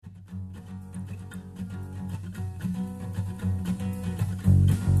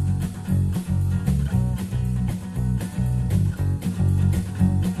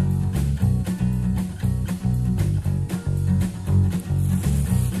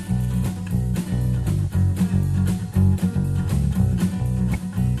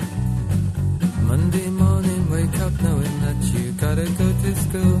gotta go to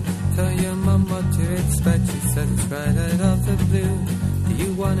school. Tell your mom what to expect, she says it's right out of the blue. Do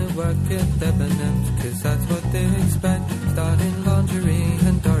you wanna work at Debenhams? Cause that's what they expect. Starting lingerie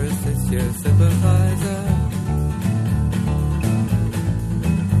and Doris is your supervisor.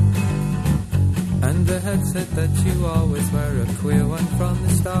 And the head said that you always were a queer one from the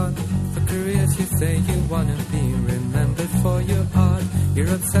start. For careers you say you wanna be remembered for your art. Your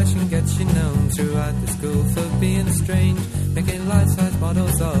obsession gets you known throughout the school for being strange, making life-size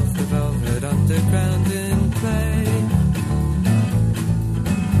models of the velvet underground in play.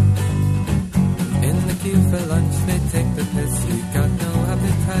 In the queue for lunch they take the piss, you got no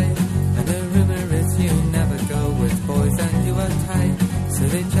appetite. And the rumor is you never go with boys and you are tight. So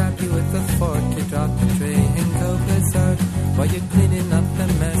they jab you with a fork, you drop the tray and go berserk. While you're cleaning up the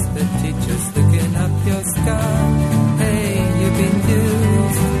mess, the teacher's looking up your skirt. Hey, you've been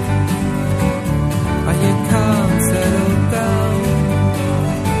used. Are you calm, settle down?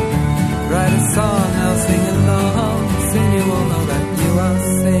 Write a song, I'll sing along. Soon you will know that you are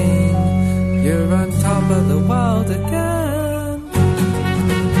sane. You're on top of the world again.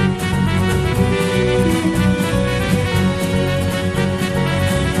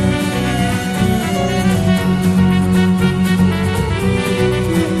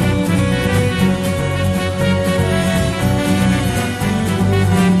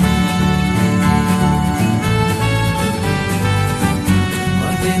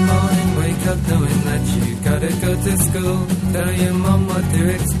 Knowing that you gotta go to school. Tell your mom what to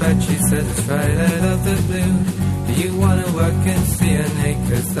expect, she says it's right out of the blue. Do you wanna work in CNA?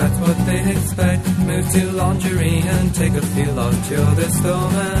 Cause that's what they expect. Move to lingerie and take a feel of Jill the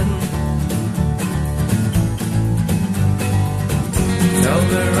Stoneman. Tell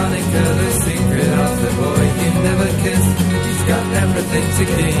Veronica the secret of the boy you never kissed. She's got everything to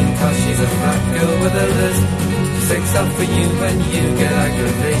gain cause she's a fat girl with a list. Sticks up for you when you get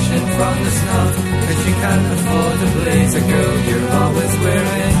aggravation from the snuff. Cause you can't afford to blaze a girl, you're always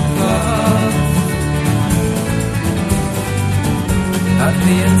wearing gloves. At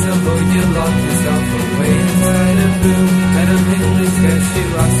the interval you lock yourself away inside a room. And a minute scares you,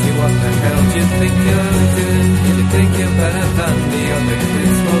 ask you what the hell do you think you're doing. If you think you're better than the other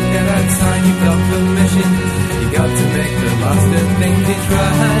kids, well get outside, you got permission. You got to make the master think he's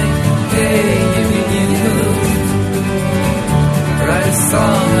right. Hey, if you knew. Write a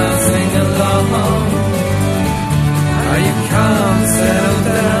song, I'll sing along. Are you calm, settle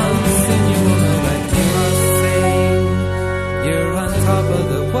down? Soon you will know that you are sane. You're on top of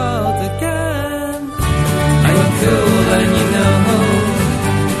the world again. Are you cool and you know?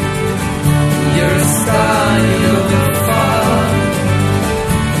 You're a star, you're going far.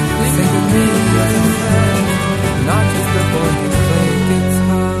 Sing with me as a friend, not just a boy who plays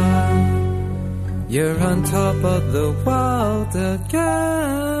guitar. You're on top of the world again.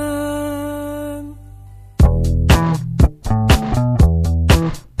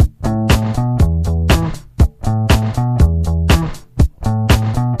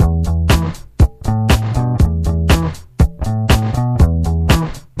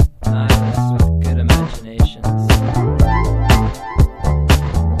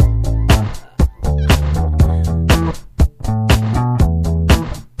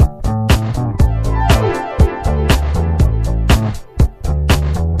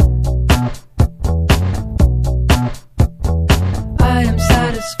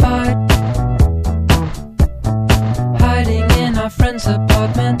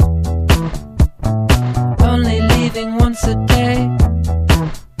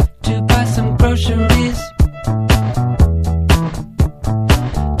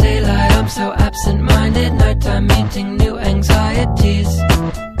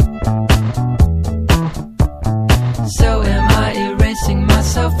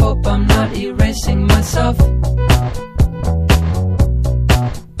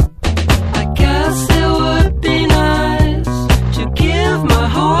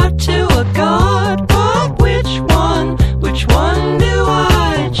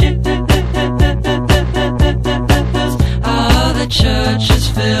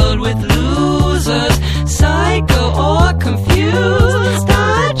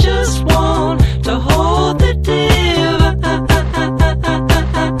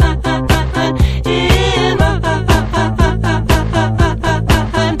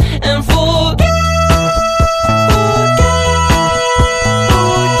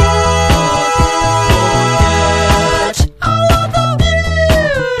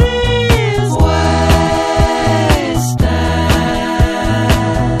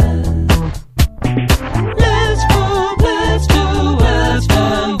 Let's go, let's do it.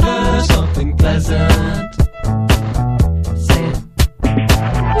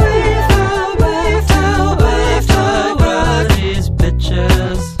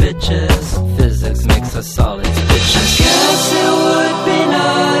 bitches. Physics makes us solid bitches. I guess it would be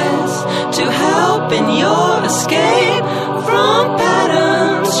nice to help in your escape from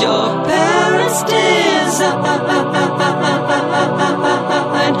patterns your parents designed.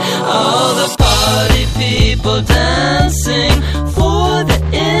 All the party people dancing for the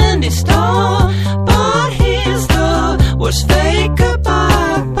indie star, but he's the worst faker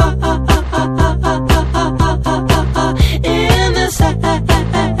in this head.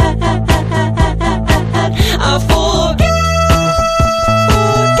 I forget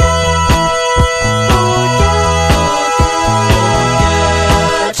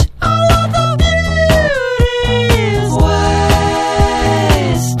all of the beauty's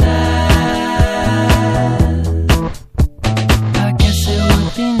wasted. I guess it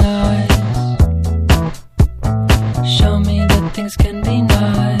would be nice. Show me that things can be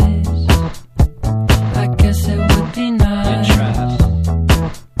nice. I guess it would be nice.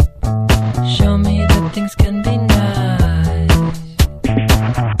 Show me that things can be nice.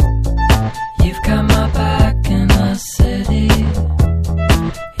 You've got my back in the city.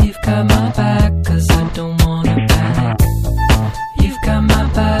 You've got my back 'cause I don't wanna panic. You've got my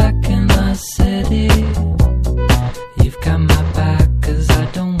back in the city. You've got my back 'cause I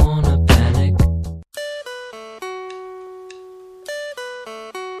don't wanna panic.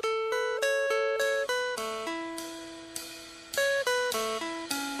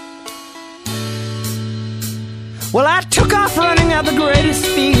 Well, I took off running at the greatest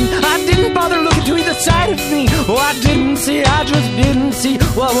speed. I didn't bother looking to either side of me. Oh, I just didn't see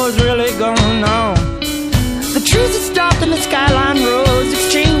what was really going on. The trees had stopped and the skyline rose,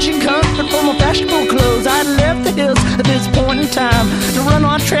 exchanging comfort for more fashionable clothes. I'd left the hills at this point in time to run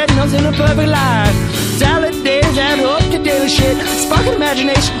on treadmills in a perfect line. Salad days and up to daily shit, sparking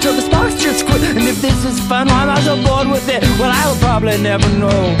imagination till the sparks just quit. And if this is fun, why am I so bored with it? Well, I will probably never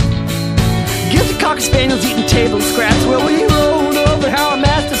know. Guilty cocker spaniels eating table scraps. Well, we rolled over how our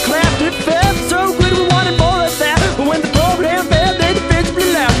masters clapped. It felt so good, we wanted more of that. But when the program failed, they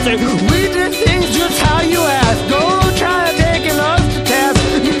defensively laughed. Said, we did things just how you asked. Go try taking us to task.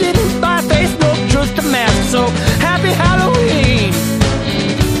 You didn't buy face, no trust a mask. So happy Halloween.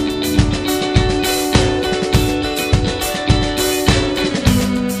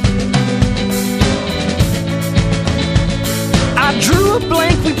 I drew a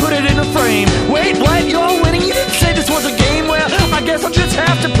blank, we put it in a frame. Wait, what? You're winning? You didn't say this was a game. Well, I guess I'll just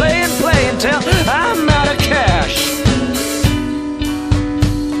have to play and play until I'm out of cash.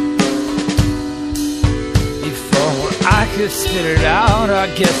 Before I could spit it out, I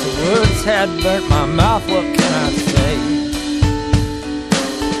guess the words had burnt my mouth. What can I say?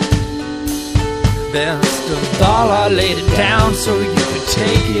 Best of all, I laid it down so you could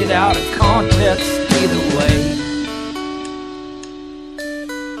take it out of context either way.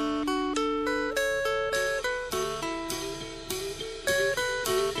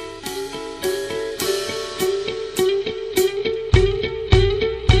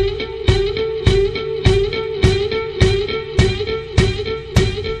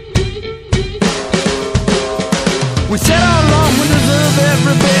 We said all along we deserve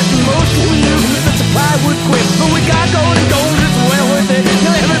every bit, and most we knew the supply would quit. But we got gold and gold is well worth it.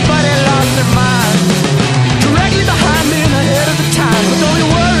 Till everybody lost their minds. Directly behind me and ahead of the time. But don't you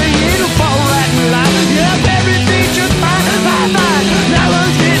worry, it'll fall right in line. Yep, everything's just fine, fine, fine. Now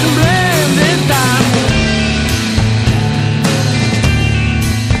one's getting blamed this time.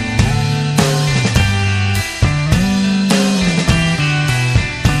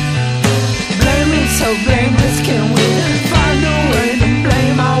 Blaming so blameless, can we find a way to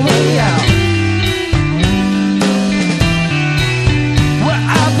blame our way out?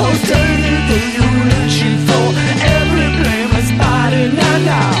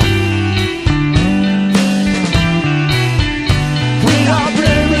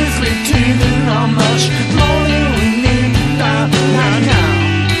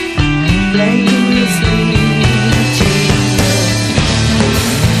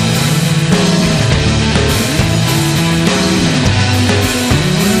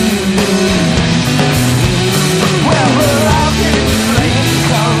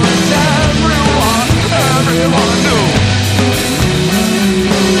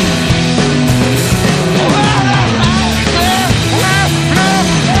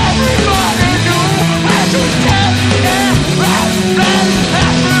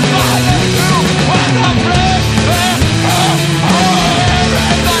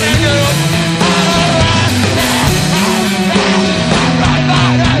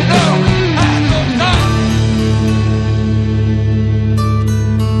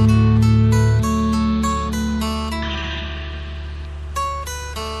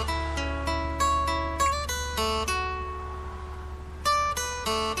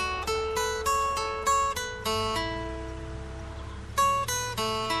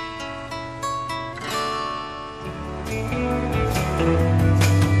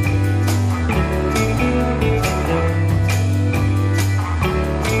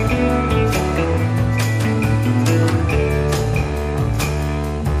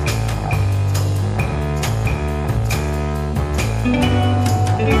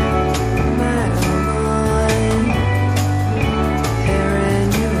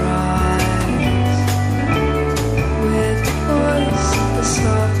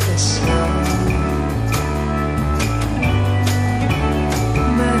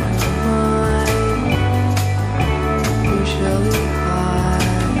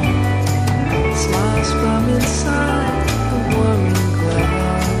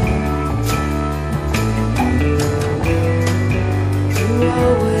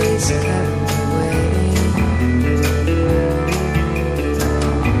 always kept me waiting.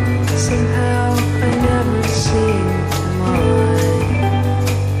 Somehow I never seemed to mind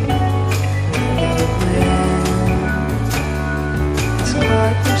when the wind has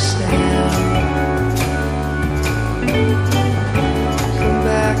caught your sail. Come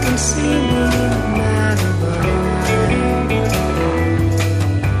back and see me, man of mine.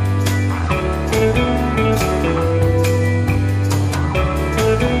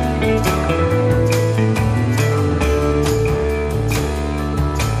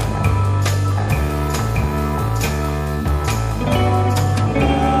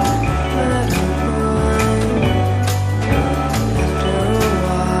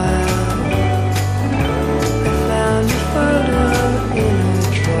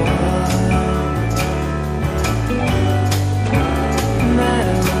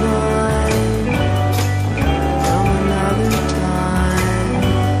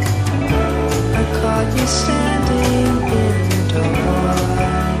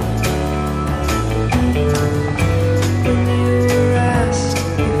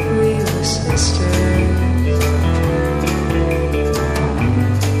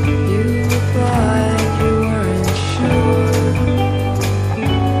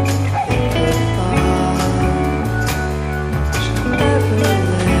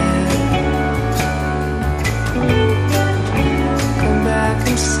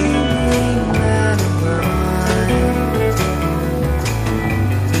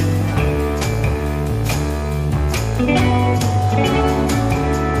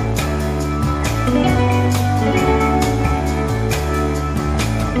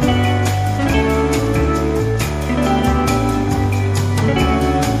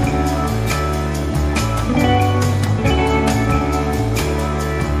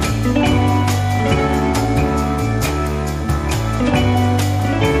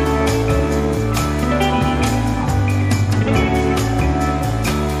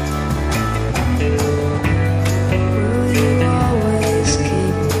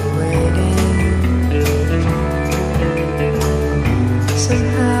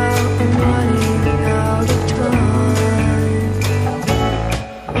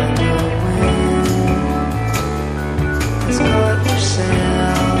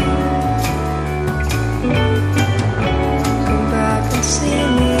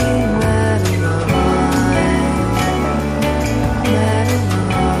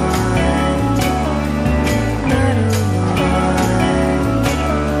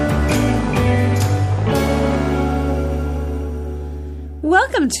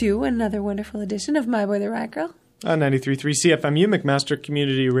 To another wonderful edition of My Boy the Rat Girl on 93.3 CFMU, McMaster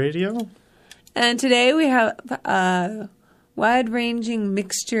Community Radio. And today we have a wide-ranging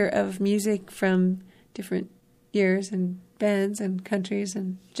mixture of music from different years and bands and countries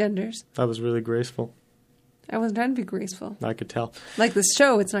and genders. That was really graceful. I wasn't trying to be graceful. I could tell. Like this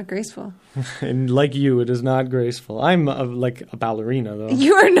show, it's not graceful. And like you, it is not graceful. I'm like a ballerina, though.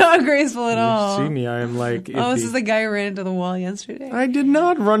 You are not graceful at all. You see me, I am like... Oh, this is the guy who ran into the wall yesterday. I did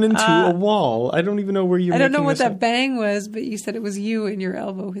not run into a wall. I don't even know where you're I don't know what that bang was, but you said it was you and your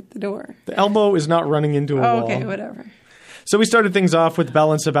elbow hit the door. The elbow is not running into a wall. Okay, whatever. So we started things off with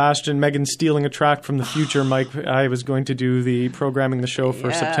Belle and Sebastian, Megan stealing a track from the future. Mike, I was going to do the programming the show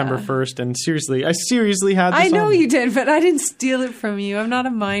for September 1st, and I seriously had this I know on. you did, but I didn't steal it from you. I'm not a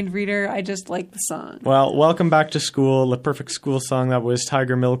mind reader. I just like the song. Well, welcome back to school, the perfect school song. That was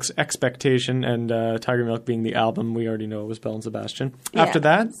Tiger Milk's Expectation, and Tiger Milk being the album, we already know it was Belle and Sebastian. Yeah. After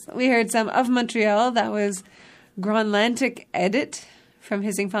that, we heard some of Montreal. That was Grandlantic Edit. From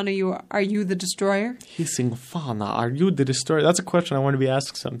Hissing Fauna, Are You the Destroyer? Hissing Fauna, Are You the Destroyer? That's a question I want to be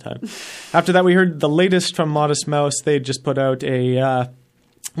asked sometime. After that, we heard the latest from Modest Mouse. They just put out a,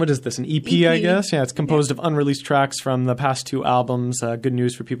 what is this, an EP, I guess? Yeah, it's composed of unreleased tracks from the past two albums, Good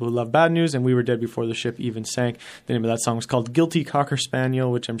News for People Who Love Bad News, and We Were Dead Before the Ship Even Sank. The name of that song was called Guilty Cocker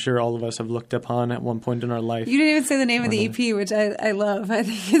Spaniel, which I'm sure all of us have looked upon at one point in our life. You didn't even say the name of the EP, which I love. I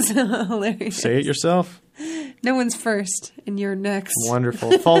think it's hilarious. Say it yourself. No one's first, and you're next.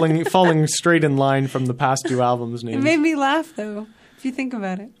 Wonderful. Falling straight in line from the past two albums' names. It made me laugh, though, if you think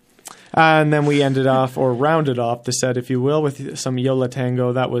about it. And then we ended off, or rounded off the set, if you will, with some Yola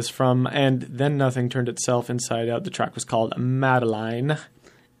Tango. That was from And Then Nothing Turned Itself Inside Out. The track was called Madeline.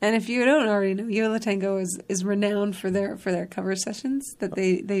 And if you don't already know, Yola Tango is renowned for their cover sessions that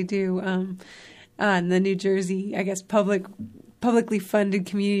they do in the New Jersey, I guess, public publicly funded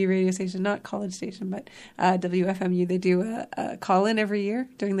community radio station, not college station, but WFMU. They do a call-in every year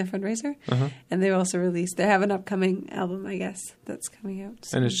during their fundraiser. And they also they have an upcoming album, I guess, that's coming out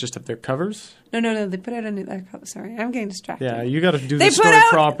soon. And it's just if they're covers? No, they put out a new, sorry, I'm getting distracted. Yeah, you got to do the story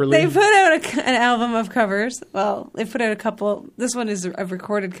properly. They put out an album of covers. Well, they put out a couple. This one is of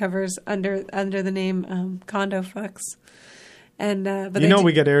recorded covers under the name Condo Fucks. And but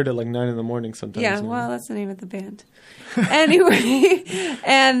we get aired at like 9 a.m. sometimes. Yeah, well, that's the name of the band. Anyway,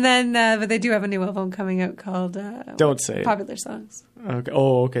 and then but they do have a new album coming out called Don't Say It. Popular Songs. Okay.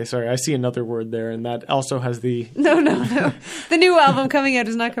 Oh, okay. Sorry, I see another word there, and that also has the. No. The new album coming out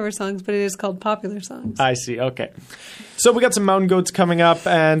is not cover songs, but it is called Popular Songs. I see. Okay. So we got some Mountain Goats coming up,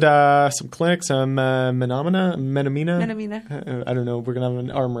 and some clinics, some Menomina. I don't know. We're gonna have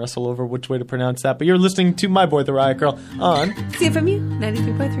an arm wrestle over which way to pronounce that. But you're listening to My Boy the Riot Girl on CFMU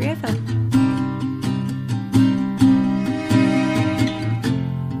 93.3 FM.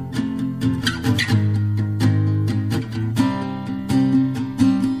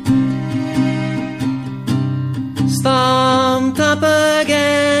 Slumped up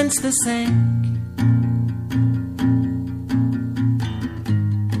against the sink,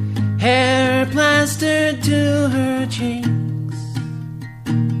 hair plastered to her cheeks,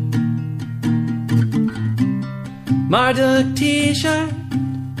 Marduk t-shirt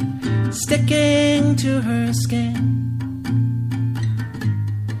sticking to her skin,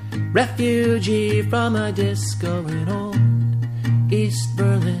 refugee from a disco in old East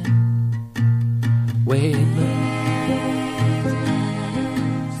Berlin, weightless,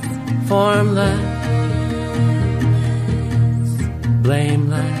 formless,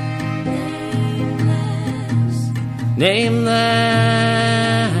 blameless, nameless,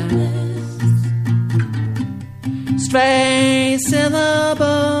 stray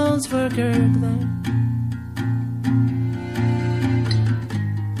syllables for gurgling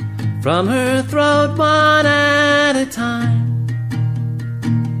from her throat one at a time,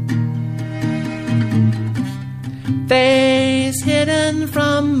 face hidden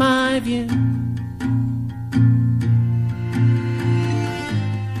from my view,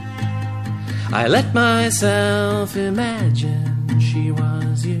 I let myself imagine she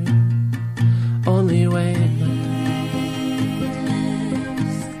was you, only weightless,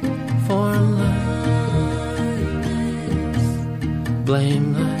 formless,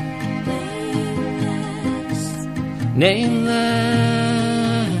 blameless, nameless.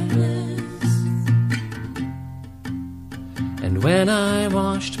 And when I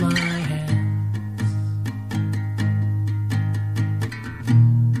washed my hands,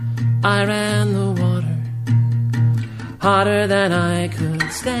 I ran the water hotter than I could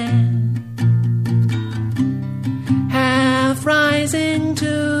stand, half rising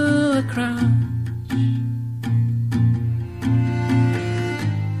to a crouch,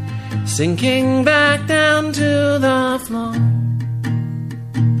 sinking back down to the floor.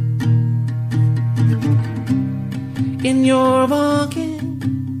 In your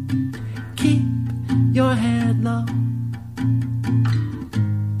walking, keep your head low.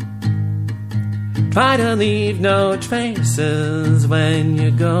 Try to leave no traces when you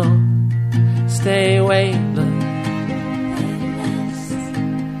go. Stay weightless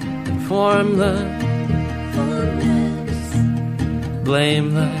and formless,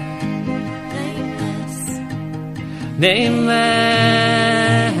 blameless, nameless.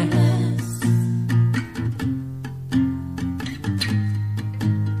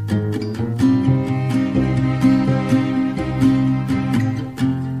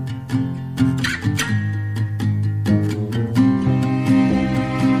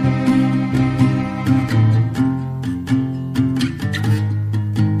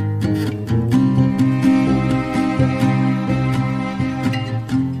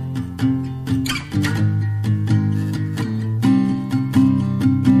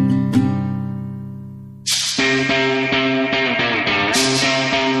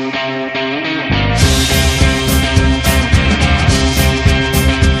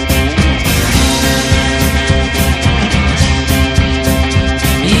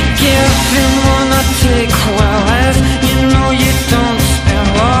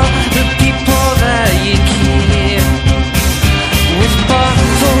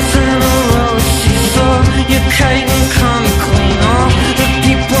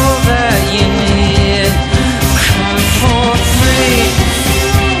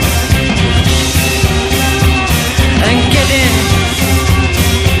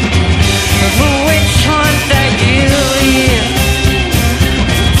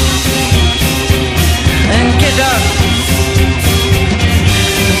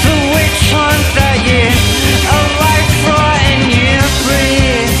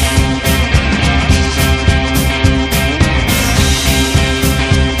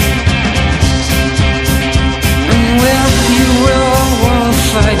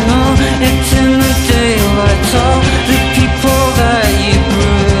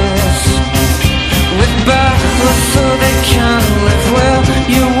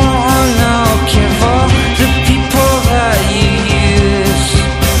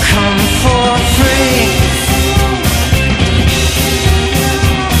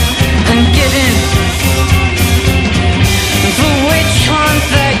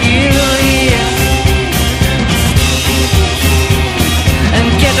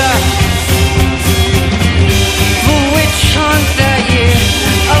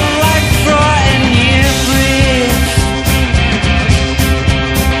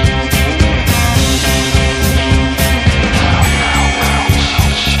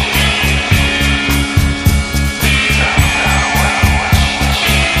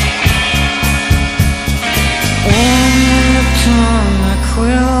 on my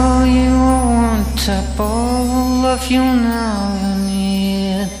quill, you want to ball of you now you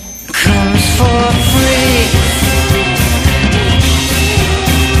need comes for free.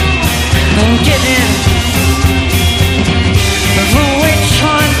 And get in the witch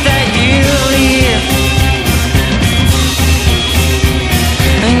hunt that you leave.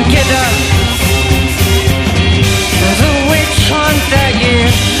 And get up the witch hunt that you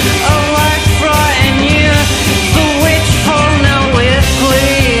a life frighten you. The witch fall now with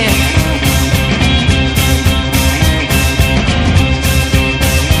glee.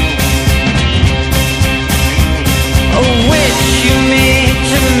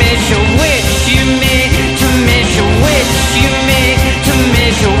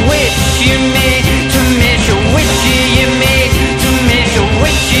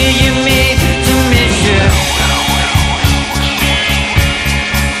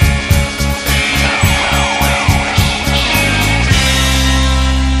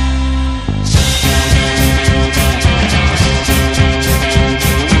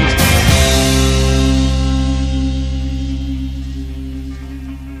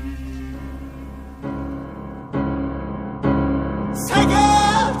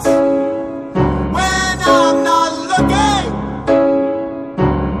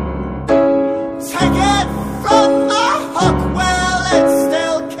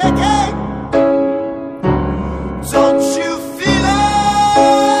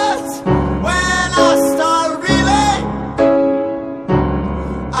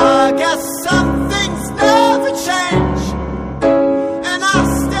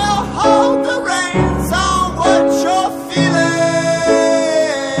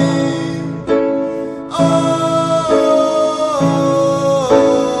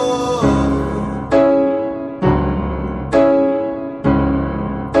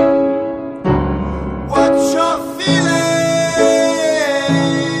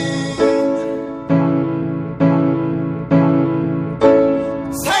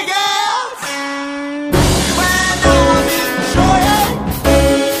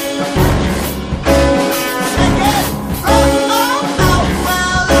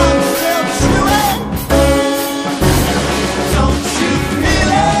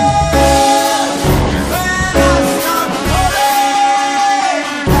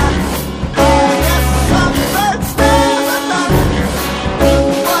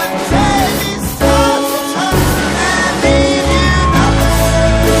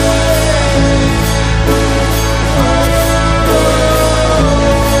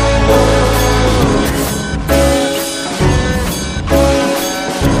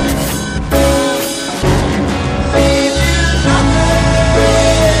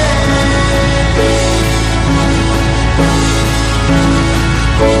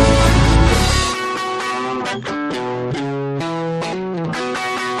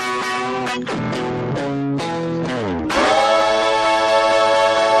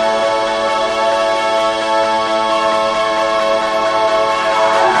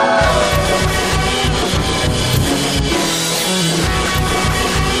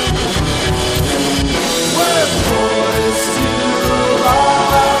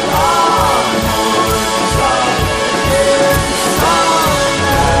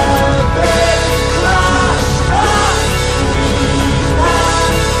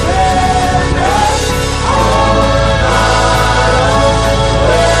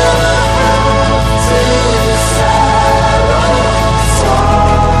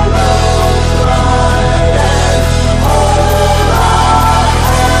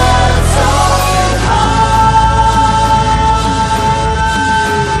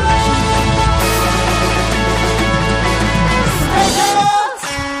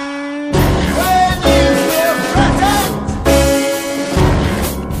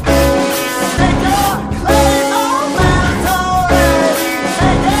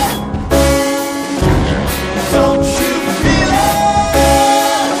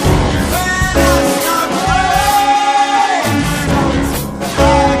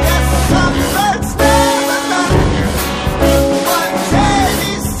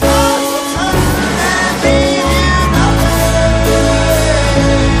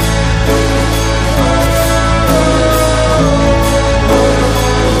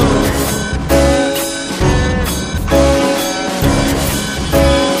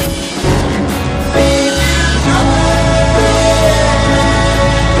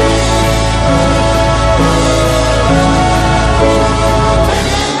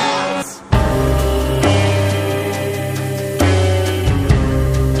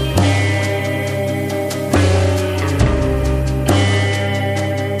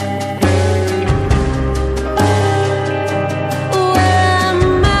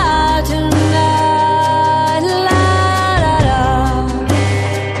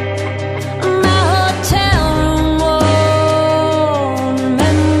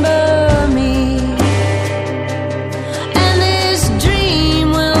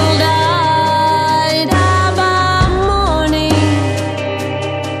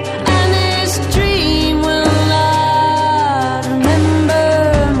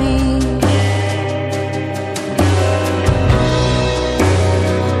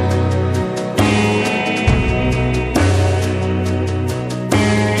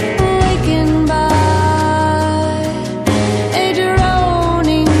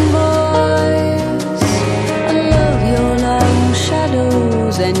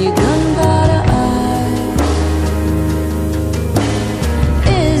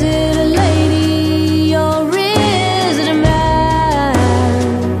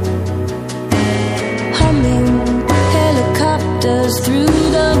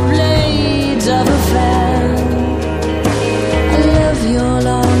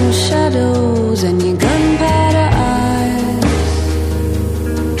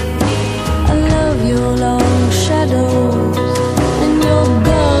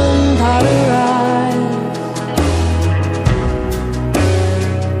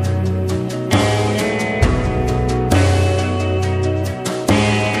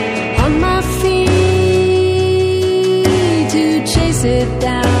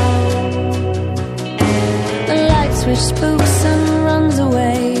 spooks and runs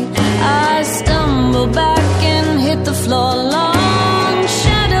away. I stumble back and hit the floor. Long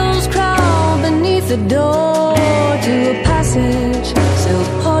shadows crawl beneath the door to a passage so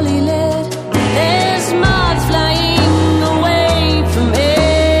poorly lit. There's moths flying away from it.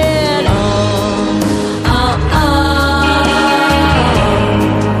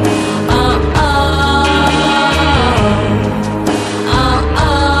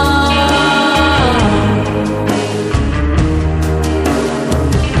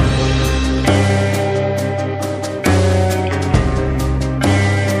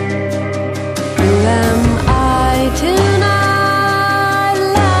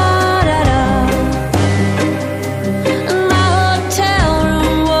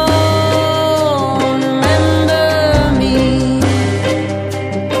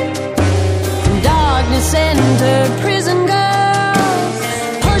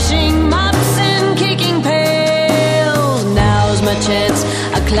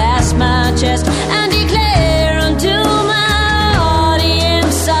 Clasp my chest and declare unto my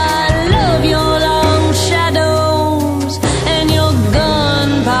audience, I love your long shadows and your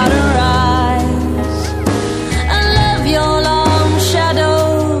gunpowder eyes. I love your long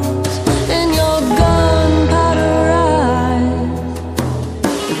shadows and your gunpowder eyes.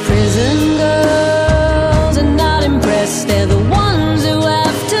 The prison girls are not impressed. They're the ones who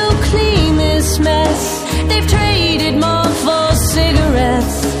have to clean this mess. They've traded more for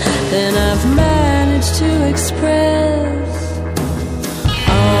cigarettes than I've managed to express.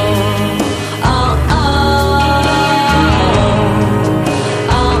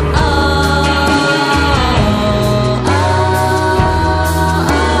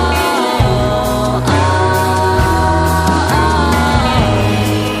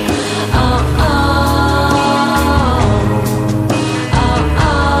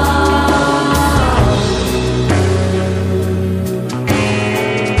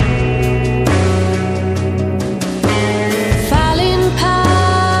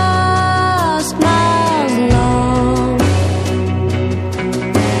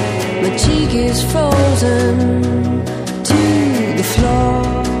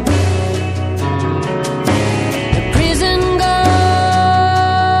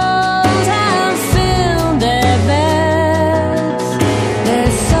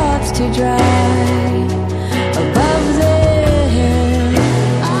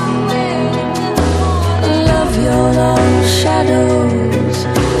 Shadows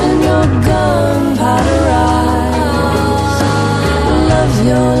and your gunpowder eyes.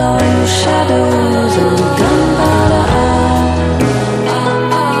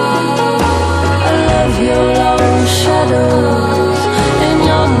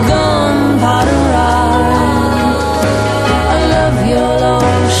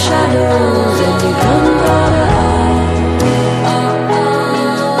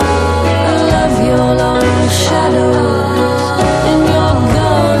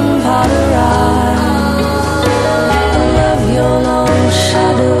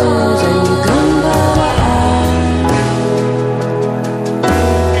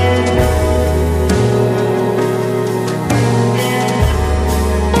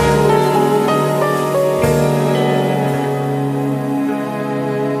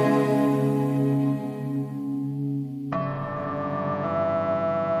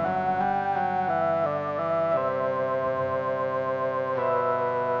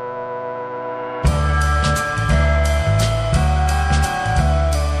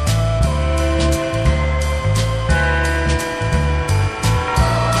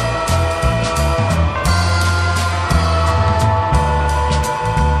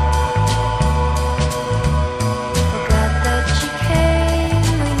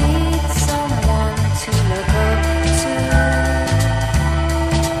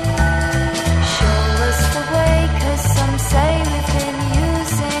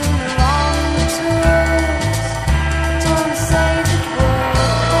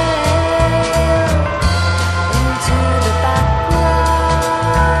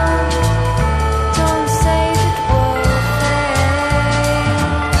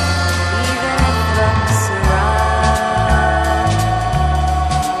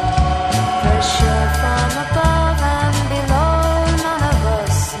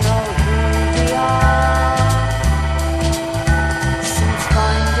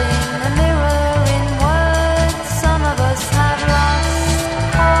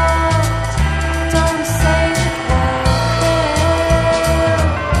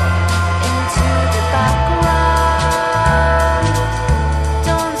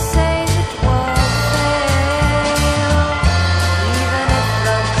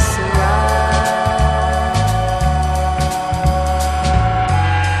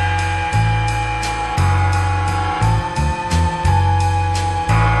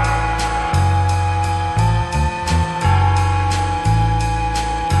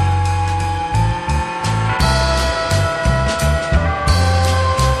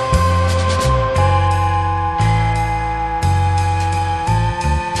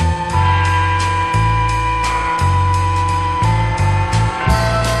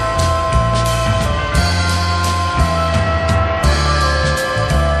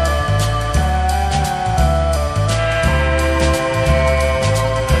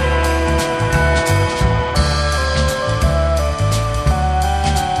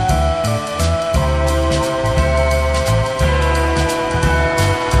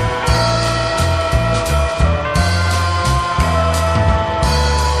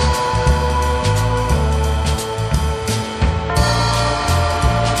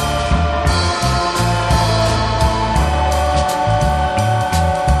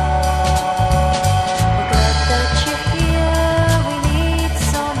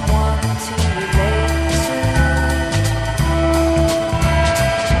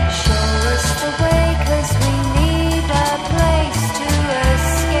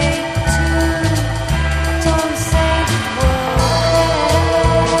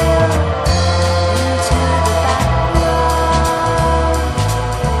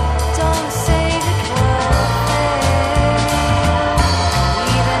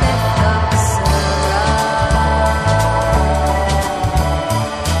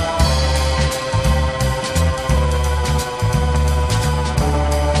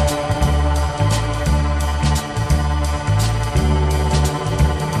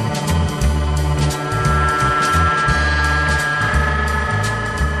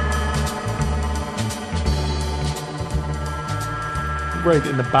 right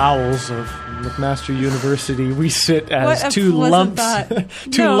in the bowels of McMaster University. We sit as What a two pleasant lumps, thought.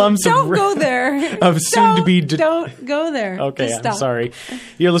 two No, lumps don't of go there. of soon-to-be. Don't go there. Okay, Just I'm stop. sorry.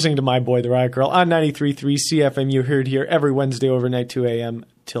 You're listening to My Boy, the Riot Girl on 93.3 CFMU, heard here every Wednesday overnight, 2 a.m.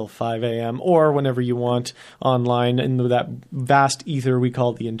 till 5 a.m. or whenever you want online in that vast ether we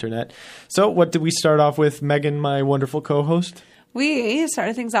call the internet. So what did we start off with, Megan, my wonderful co-host? We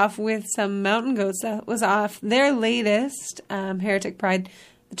started things off with some Mountain Goats. That was off their latest Heretic Pride.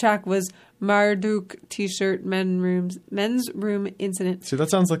 The track was Marduk T-shirt men's room incident. See, that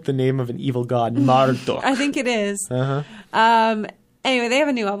sounds like the name of an evil god, Marduk. I think it is. Uh-huh. Anyway, they have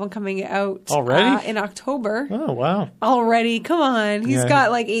a new album coming out Already? In October. Oh, wow. Already, come on! He's Yeah.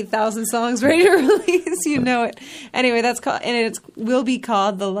 got like 8,000 songs ready to release. You know it. Anyway, that's called, and it will be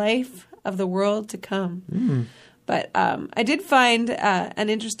called "The Life of the World to Come." But I did find an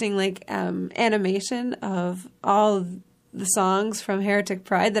interesting animation of all of the songs from Heretic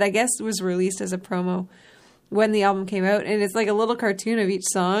Pride that I guess was released as a promo when the album came out, and it's like a little cartoon of each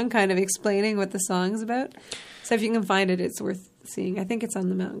song, kind of explaining what the song's about. So if you can find it, it's worth seeing. I think it's on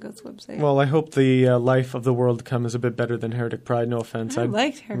the Mountain Goats website. Well, I hope the life of the world to come is a bit better than Heretic Pride. No offense. I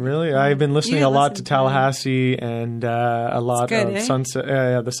liked Heretic Really? Pride. I've been listening You a lot to listened to Tallahassee and a lot good, of eh?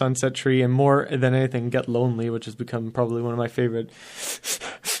 Sunset, the Sunset Tree, and more than anything, Get Lonely, which has become probably one of my favorite.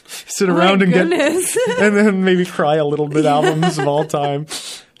 Sit around and goodness. get, and then maybe cry a little bit albums of all time.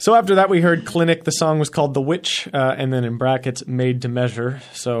 So after that, we heard Clinic. The song was called The Witch, and then in brackets, Made to Measure.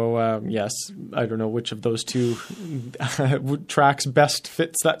 So, yes, I don't know which of those two tracks best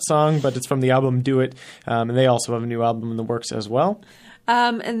fits that song, but it's from the album Do It, and they also have a new album in the works as well.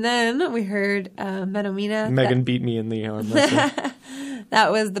 And then we heard Menomina. Megan beat me in the arm wrestling.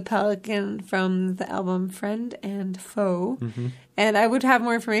 That was the Pelican from the album Friend and Foe. And I would have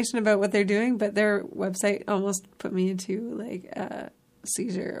more information about what they're doing, but their website almost put me into like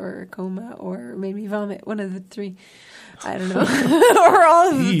seizure or coma or made me vomit. One of the three. I don't know. Or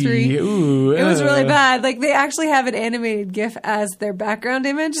all of the three. Ooh, It was really bad. Like they actually have an animated GIF as their background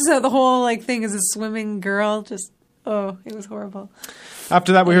image. So the whole like thing is a swimming girl. Just, it was horrible.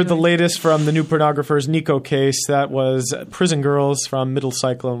 After that, we heard the latest from the new pornographers, Nico Case. That was Prison Girls from Middle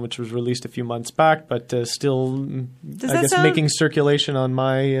Cyclone, which was released a few months back, but still, I guess, making circulation on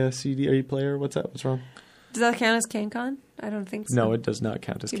my CD player. What's that? What's wrong? Does that count as CanCon? I don't think so. No, it does not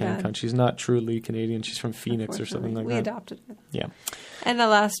count as Too CanCon. bad. She's not truly Canadian. She's from Phoenix or something like we that. adopted her. Yeah. And the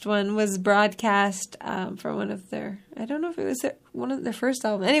last one was Broadcast from one of their, I don't know if it was one of their first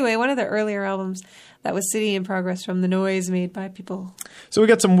album. Anyway, one of their earlier albums that was City in Progress from the noise made by people. So we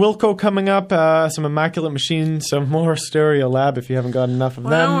got some Wilco coming up, some Immaculate Machine, some more Stereo Lab if you haven't got enough of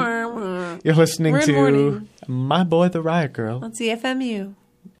them. You're listening We're in to morning. My Boy, the Riot Girl. On CFMU.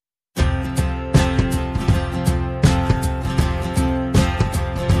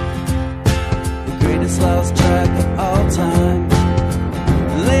 Greatest lost track of all time.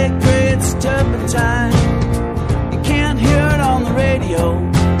 Late grades turpentine. You can't hear it on the radio.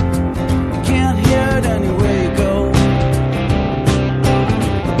 You can't hear it anywhere you go.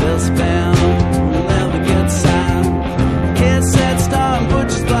 This band will never get signed. Cassette star and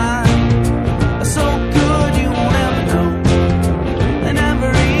Butcher's Blind are so good you won't ever know. They never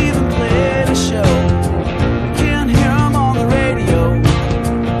even played a show. You can't hear them on the radio.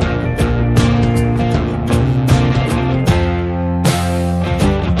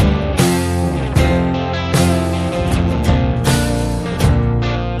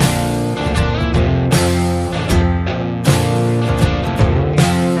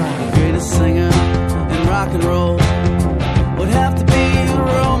 Rock and roll would have to be a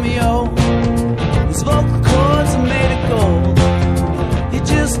Romeo. His vocal cords are made of gold. He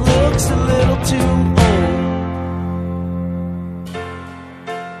just looks a little too old.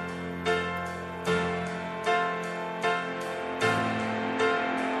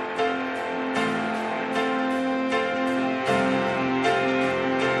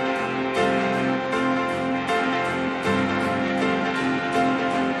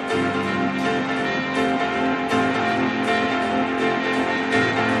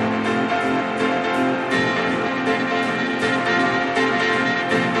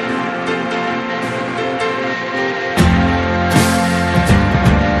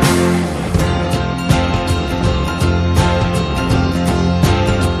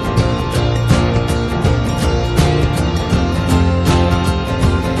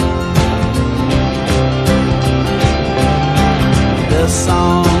 This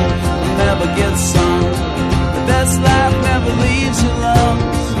song never gets sung. The best life never leaves your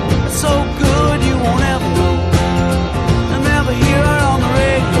lungs. It's so good you won't ever know. You'll never hear it on the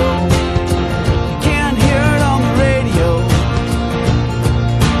radio. You can't hear it on the radio.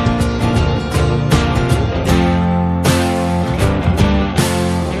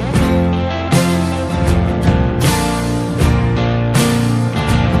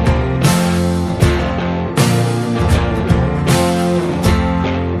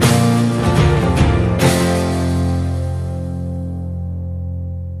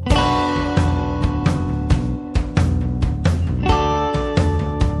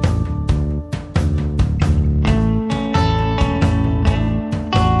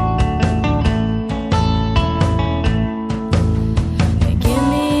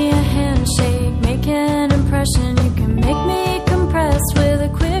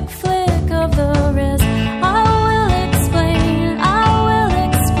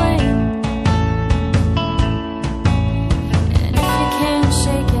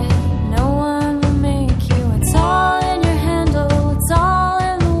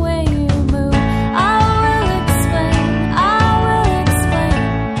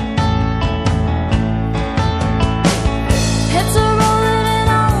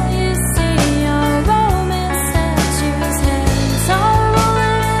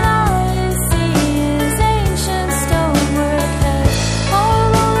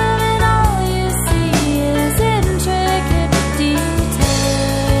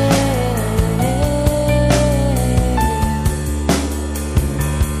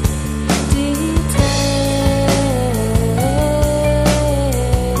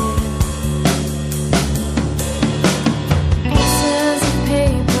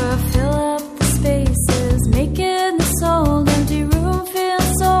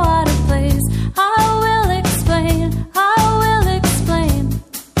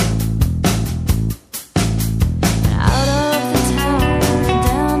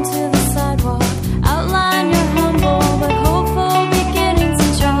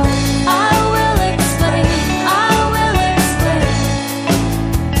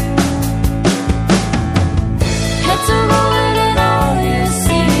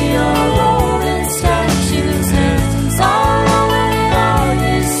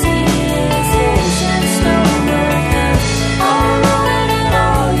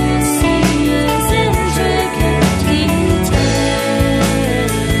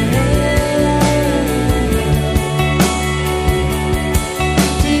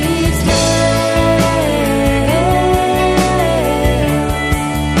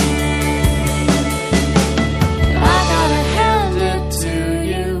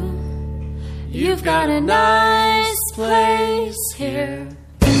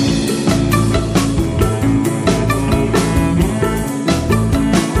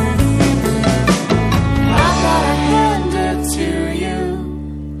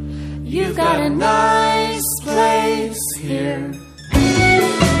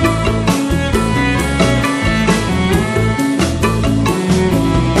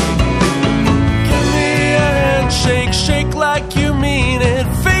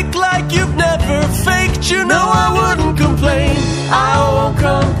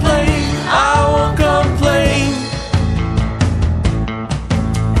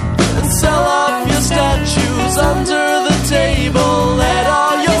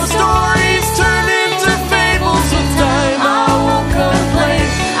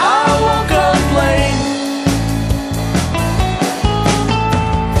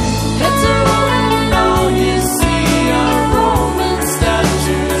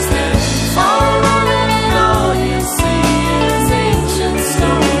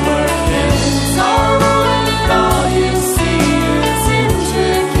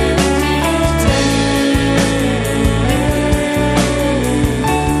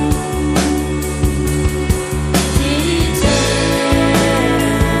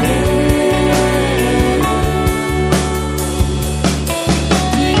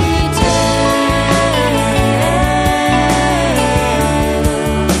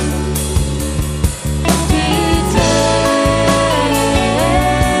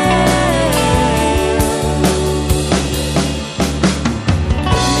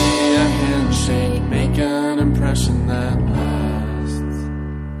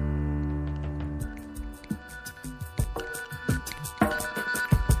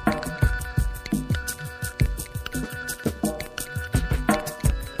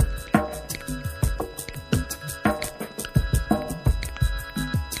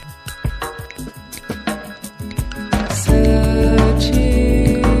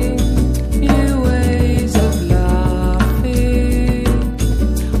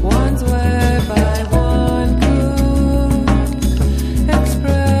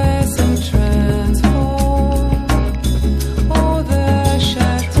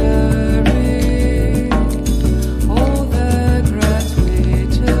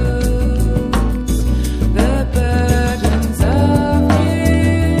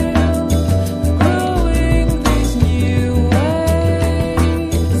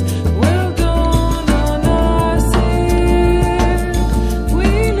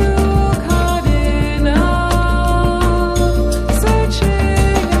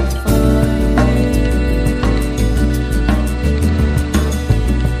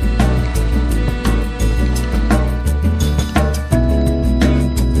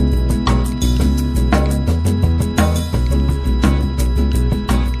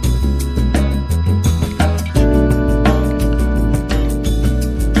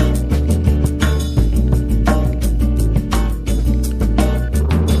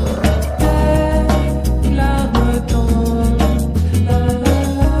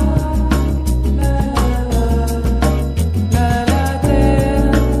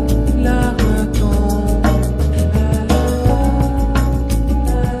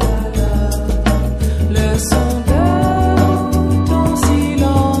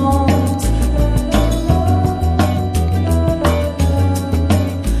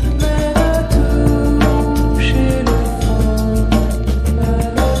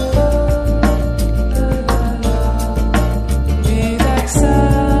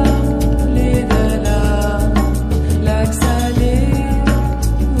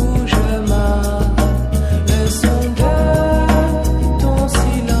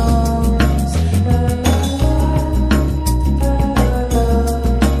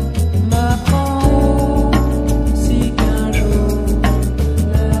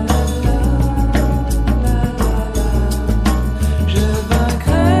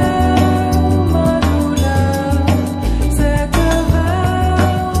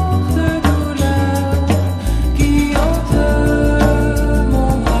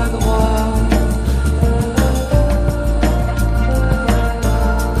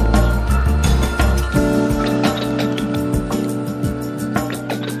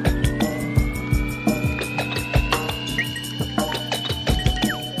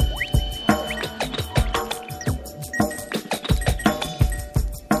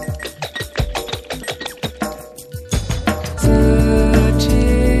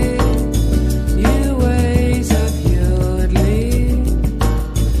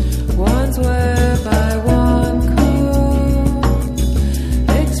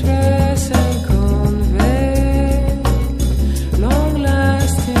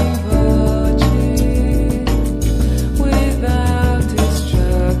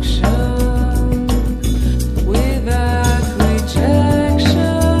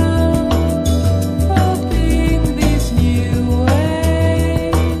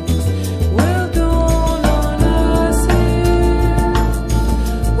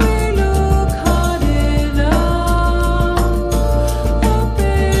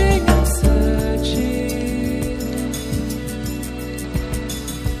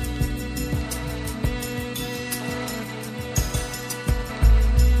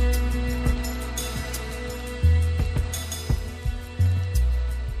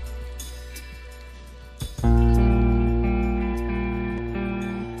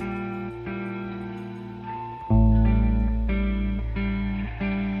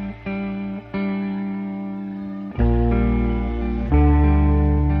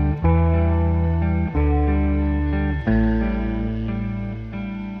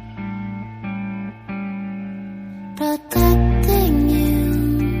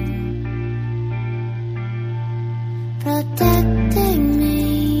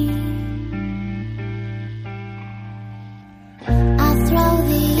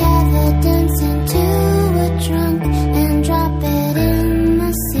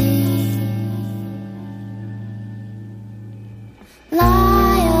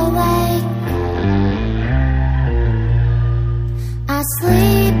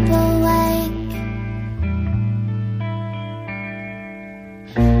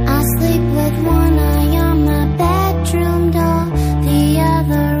 sleep with one eye on my bedroom door, the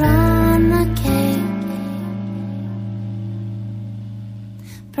other on the cake,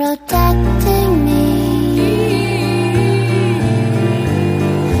 protecting me,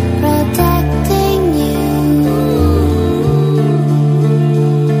 protecting you,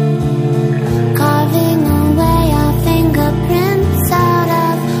 carving away our fingerprints out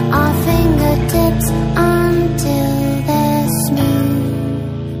of our fingertips until they're smooth.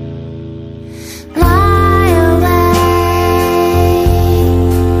 Lie awake,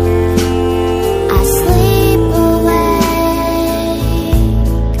 I sleep awake,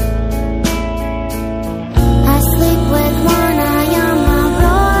 I sleep with one eye on my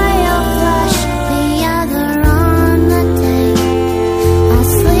royal flush, the other on the tape, I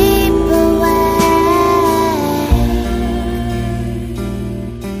sleep away.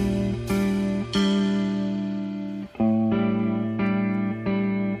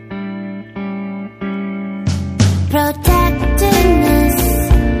 Protecting us,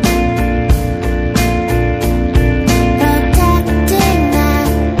 protecting that.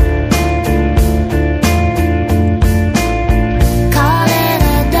 Call it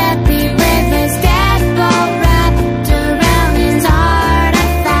a deadbeat with his deadbolt wrapped around his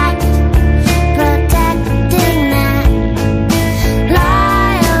artifact. Protecting that.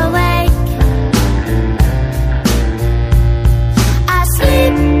 Lie awake, I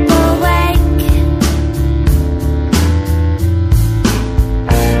sleep awake.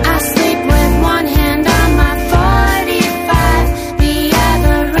 I sleep with one hand on my 45, the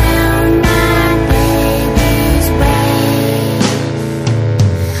other round my baby's waist.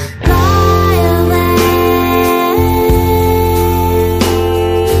 Lie awake,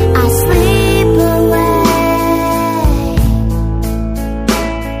 I sleep awake.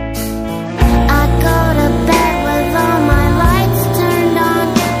 I go to bed with all my lights turned on,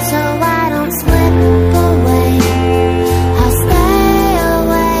 so I don't slip away. I'll stay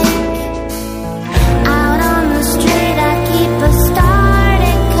awake. Out on the street, I keep a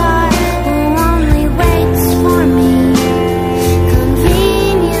started car who only waits for me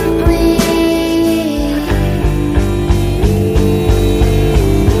conveniently.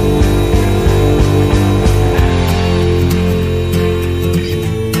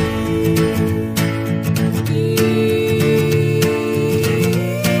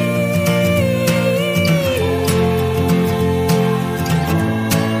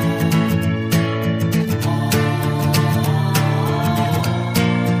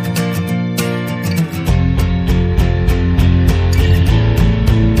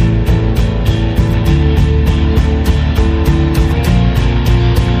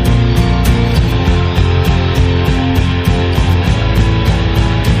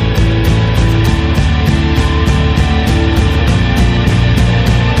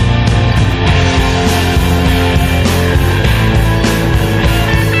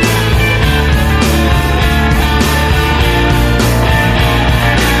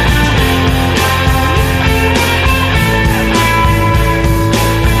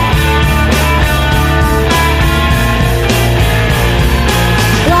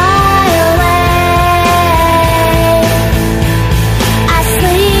 Lie awake, I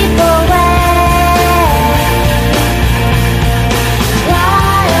sleep awake.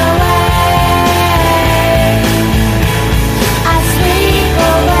 Lie awake, I sleep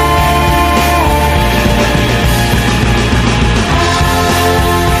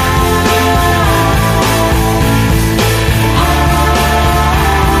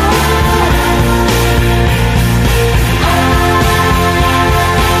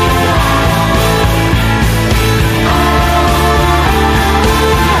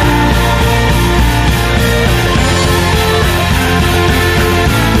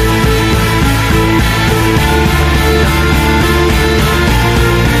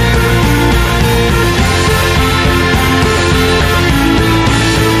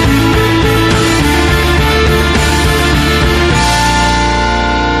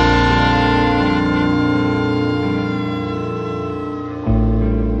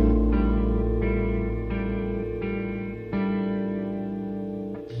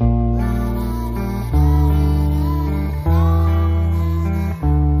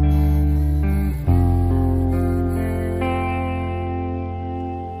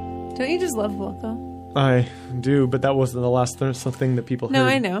Don't you just love Wilco? I do, but that wasn't the last something that people No,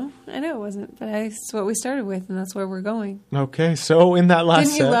 heard. I know it wasn't, but it's what we started with, and that's where we're going. Okay, so in that last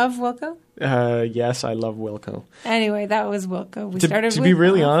Didn't you set, love Wilco? Yes, I love Wilco. Anyway, that was Wilco. We started To with be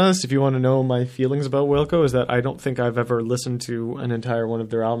really honest, if you want to know my feelings about Wilco, is that I don't think I've ever listened to an entire one of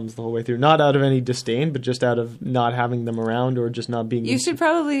their albums the whole way through. Not out of any disdain, but just out of not having them around or just not being... You should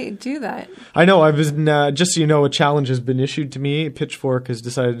probably do that. I know. I've been, just so you know, a challenge has been issued to me. Pitchfork has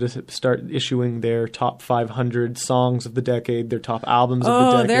decided to start issuing their top 500 songs of the decade, their top albums of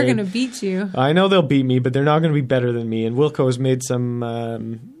the decade. Oh, they're going to beat you. I know they'll beat me, but they're not going to be better than me. And Wilco has made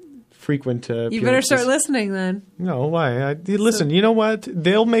some... frequent You better start listening then. No, why? Listen, you know what?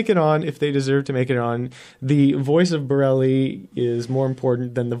 They'll make it on if they deserve to make it on. The voice of Borelli is more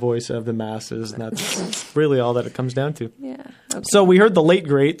important than the voice of the masses, and that's really all that it comes down to. Yeah. Okay. So we heard The Late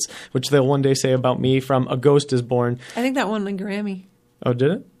Greats, which they'll one day say about me, from A Ghost is Born. I think that won a Grammy. Oh,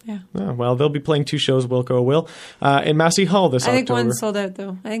 did it? Yeah. Oh, well, they'll be playing 2 shows, Wilco will, in Massey Hall this October. I think one sold out,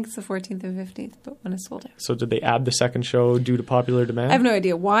 though. I think it's the 14th and 15th, but one is sold out. So did they add the second show due to popular demand? I have no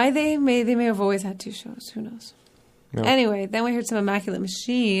idea why they may have always had 2 shows. Who knows? No. Anyway, then we heard some Immaculate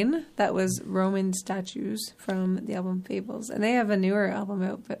Machine. That was Roman Statues from the album Fables. And they have a newer album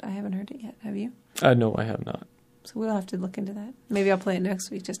out, but I haven't heard it yet. Have you? No, I have not. So we'll have to look into that. Maybe I'll play it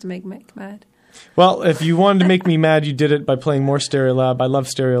next week just to make Mike mad. Well, if you wanted to make me mad, you did it by playing more Stereolab. I love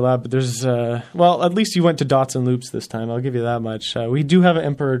Stereolab, but there's, well, at least you went to Dots and Loops this time. I'll give you that much. We do have an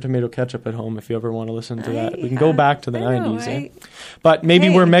Emperor Tomato Ketchup at home if you ever want to listen to that. We can go back to the 90s. But maybe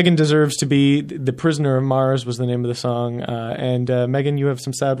where Megan deserves to be, The Prisoner of Mars was the name of the song. And Megan, you have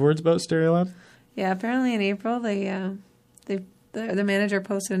some sad words about Stereolab? Yeah, apparently in April, the manager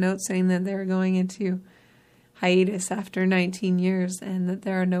posted a note saying that they were going into hiatus after 19 years and that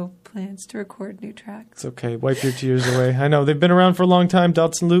there are no plans to record new tracks. It's okay. Wipe your tears away. I know. They've been around for a long time.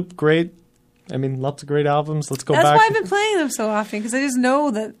 Dots and Loop, great. I mean, lots of great albums. Let's go back. That's why I've been playing them so often, because I just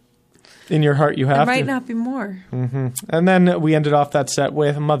know that in your heart you have there might not be more. Mm-hmm. And then we ended off that set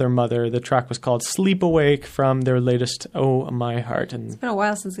with Mother Mother. The track was called Sleep Awake from their latest Oh My Heart. And it's been a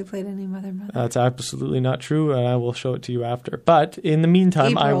while since we played any Mother Mother. That's absolutely not true, and I will show it to you after. But in the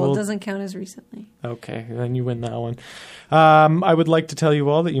meantime, I will... April doesn't count as recently. Okay, then you win that one. I would like to tell you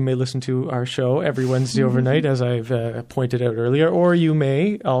all that you may listen to our show every Wednesday overnight, as I've pointed out earlier, or you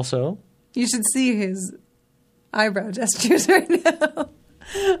may also... You should see his eyebrow gestures right now.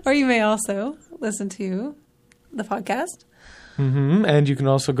 Or you may also listen to the podcast. Mm-hmm. And you can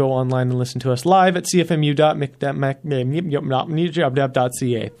also go online and listen to us live at cfmu.ca.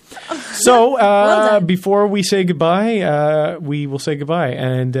 So before we say goodbye, we will say goodbye.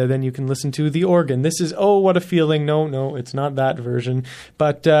 And then you can listen to The Organ. This is Oh, What a Feeling. No, it's not that version.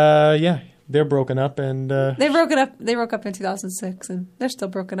 But yeah. They're broken up, and they broke up in 2006, and they're still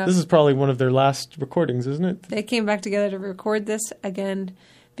broken up. This is probably one of their last recordings, isn't it? They came back together to record this again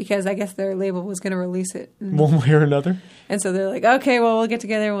because I guess their label was going to release it one way or another. And so they're like, okay, well, we'll get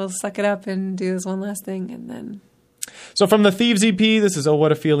together, we'll suck it up and do this one last thing, and then. So from the Thieves EP, this is Oh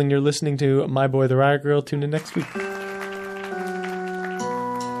What a Feeling. You're listening to My Boy the Riot Girl. Tune in next week.